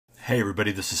Hey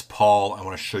everybody, this is Paul. I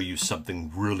want to show you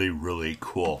something really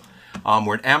cool.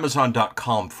 We're at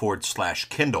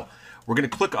amazon.com/Kindle. We're going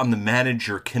to click on the Manage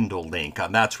Your Kindle link.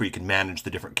 That's where you can manage the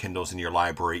different Kindles in your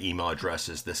library, email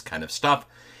addresses, this kind of stuff.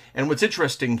 And what's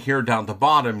interesting here down at the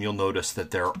bottom, you'll notice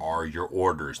that there are your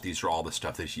orders. These are all the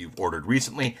stuff that you've ordered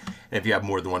recently. And if you have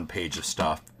more than one page of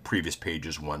stuff, previous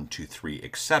pages, 1, 2, 3,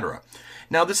 etc.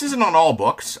 Now, this isn't on all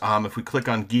books. If we click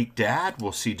on Geek Dad,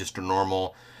 we'll see just a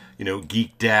normal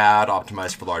Geek Dad,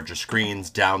 optimized for larger screens,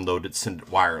 download it, send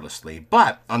it wirelessly.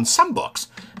 But on some books,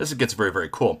 this gets very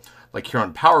cool. Like here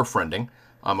on Power Friending,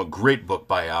 a great book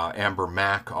by Amber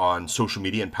Mack on social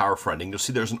media and power friending. You'll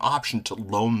see there's an option to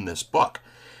loan this book.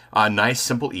 Nice,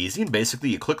 simple, easy. And basically,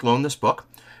 you click loan this book.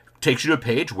 Takes you to a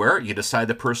page where you decide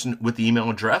the person with the email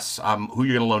address, who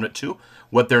you're going to loan it to,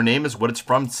 what their name is, what it's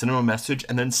from, send them a message,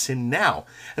 and then send now.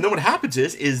 And then what happens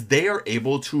is they are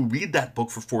able to read that book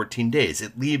for 14 days.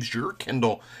 It leaves your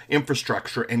Kindle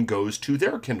infrastructure and goes to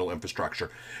their Kindle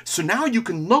infrastructure. So now you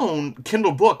can loan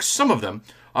Kindle books, some of them,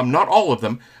 not all of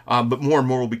them, but more and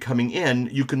more will be coming in.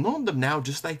 You can loan them now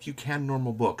just like you can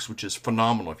normal books, which is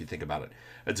phenomenal if you think about it.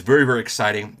 It's very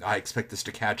exciting. I expect this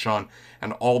to catch on,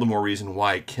 and all the more reason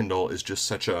why Kindle is just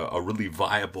such a really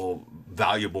viable,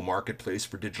 valuable marketplace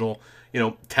for digital,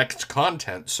 text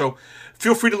content. So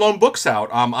feel free to loan books out.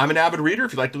 I'm an avid reader.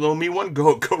 If you'd like to loan me one,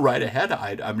 go right ahead.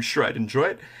 I'm sure I'd enjoy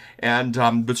it, and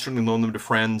but certainly loan them to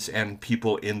friends and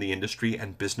people in the industry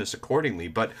and business accordingly.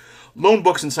 But loan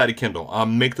books inside of Kindle.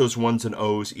 Make those ones and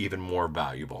O's even more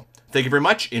valuable. Thank you very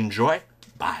much. Enjoy.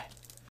 Bye.